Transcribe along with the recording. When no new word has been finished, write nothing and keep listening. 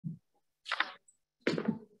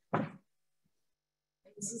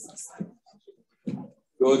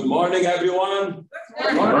Good morning, everyone.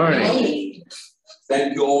 Good morning.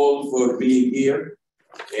 Thank you all for being here.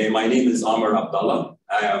 My name is Amar Abdallah.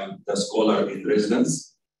 I am the scholar in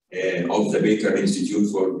residence of the Baker Institute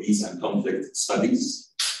for Peace and Conflict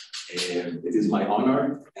Studies. It is my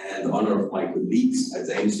honor and the honor of my colleagues at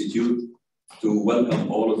the Institute to welcome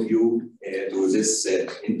all of you to this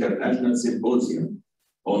International Symposium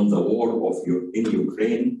on the war in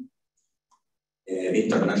Ukraine,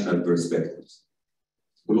 international perspectives,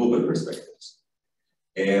 global perspectives.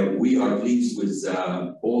 We are pleased with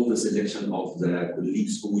all the selection of the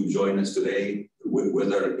colleagues who will join us today,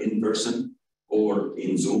 whether in person or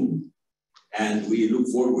in Zoom. And we look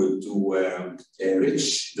forward to a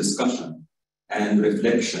rich discussion and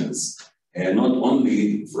reflections, not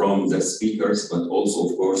only from the speakers, but also,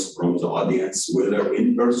 of course, from the audience, whether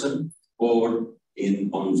in person or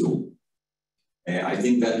on Zoom. I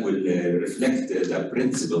think that will reflect the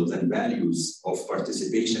principles and values of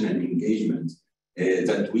participation and engagement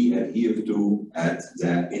that we adhere to at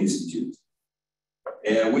the Institute.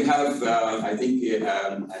 We have, I think,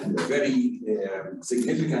 a very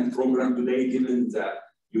significant program today, given the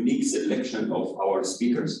unique selection of our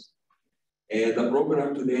speakers. The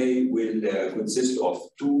program today will consist of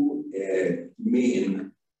two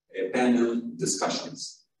main panel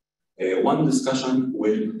discussions. One discussion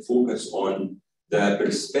will focus on the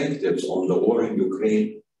perspectives on the war in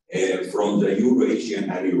Ukraine from the Euro-Asian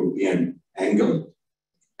and European angle.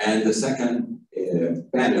 And the second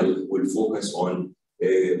panel will focus on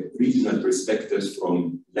regional perspectives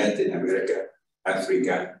from Latin America,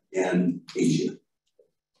 Africa, and Asia.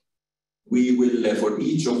 We will, for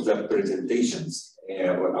each of the presentations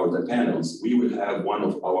or the panels, we will have one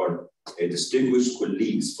of our distinguished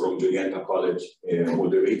colleagues from Juniata College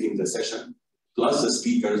moderating the session, plus the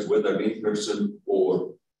speakers, whether in person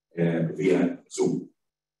or via Zoom.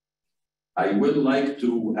 I would like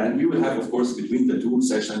to, and we will have, of course, between the two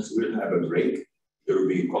sessions, we'll have a break. There will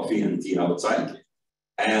be coffee and tea outside.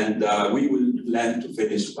 And we will plan to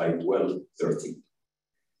finish by 12:30.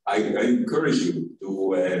 I encourage you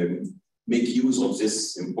to make use of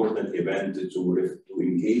this important event to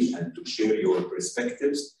engage and to share your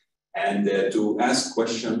perspectives and to ask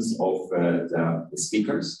questions of the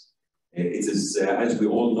speakers. It is, as we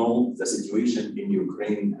all know, the situation in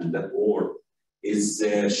Ukraine and that war is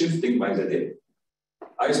shifting by the day.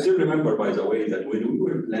 I still remember, by the way, that when we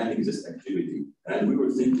were planning this activity and we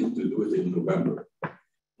were thinking to do it in November,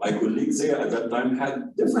 my colleagues there at that time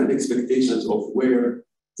had different expectations of where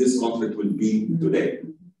this conflict will be today.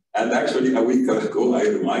 And actually, a week ago, I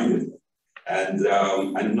reminded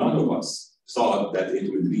them, and none of us thought that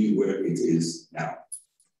it would be where it is now.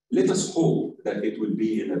 Let us hope that it will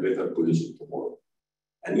be in a better position tomorrow.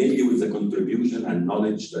 And maybe with the contribution and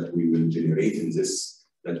knowledge that we will generate in this,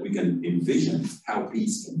 that we can envision how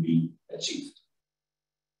peace can be achieved.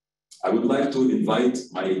 I would like to invite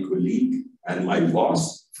my colleague and my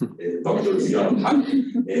boss, Dr.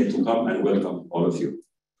 Juniata, to come and welcome all of you.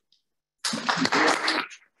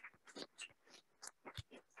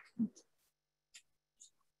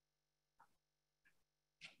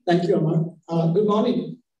 Thank you, Amar. Good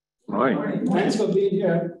morning. Morning. Thanks for being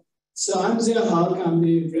here. So I'm Zia Haq. I'm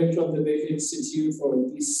the director of the Baker Institute for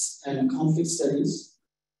Peace and Conflict Studies.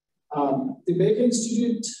 The Baker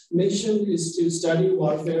Institute mission is to study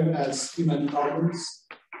warfare as human problems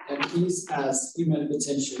and peace as human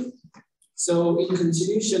potential. So in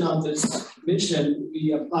continuation of this mission,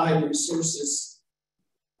 we apply the resources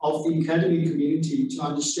of the academic community to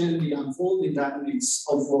understand the unfolding dynamics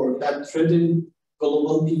of war that threaten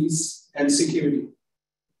global peace and security.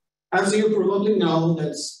 As you probably know,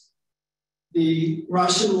 that the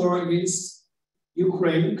Russian war against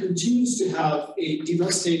Ukraine continues to have a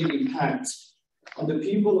devastating impact on the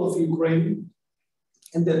people of Ukraine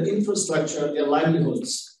and their infrastructure, their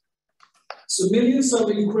livelihoods. So millions of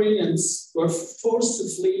Ukrainians were forced to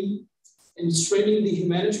flee and straining the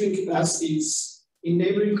humanitarian capacities in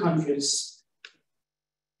neighboring countries,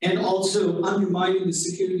 and also undermining the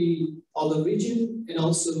security of the region and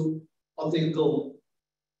also of the globe.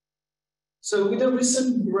 So with the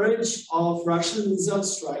recent barrage of Russian missile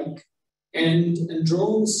strike and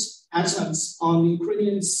drones attacks on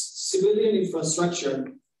Ukrainian civilian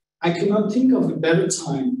infrastructure, I cannot think of a better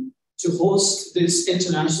time to host this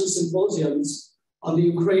international symposiums on the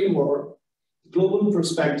Ukraine war, global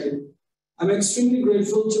perspective. I'm extremely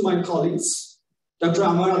grateful to my colleagues, Dr.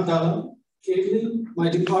 Amar Abdallah, Caitlin, my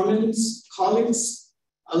department's colleagues,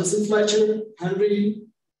 Alison Fletcher, Henry,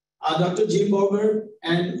 Dr. Jim Borger,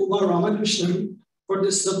 and Umar Ramakrishnan for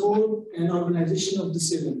the support and organization of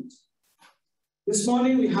this event. This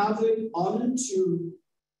morning, we have the honor to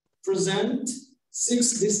present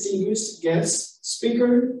 6 distinguished guest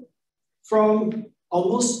speakers from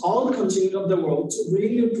almost all continents of the world to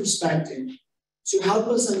bring your perspective, to help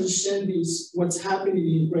us understand what's happening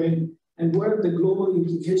in Ukraine and what are the global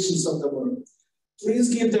implications of the world.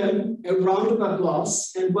 Please give them a round of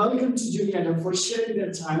applause and welcome to Juniata for sharing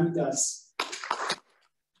their time with us.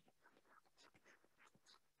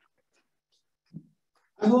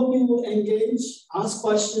 I hope you will engage, ask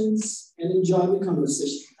questions, and enjoy the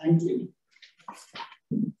conversation. Thank you.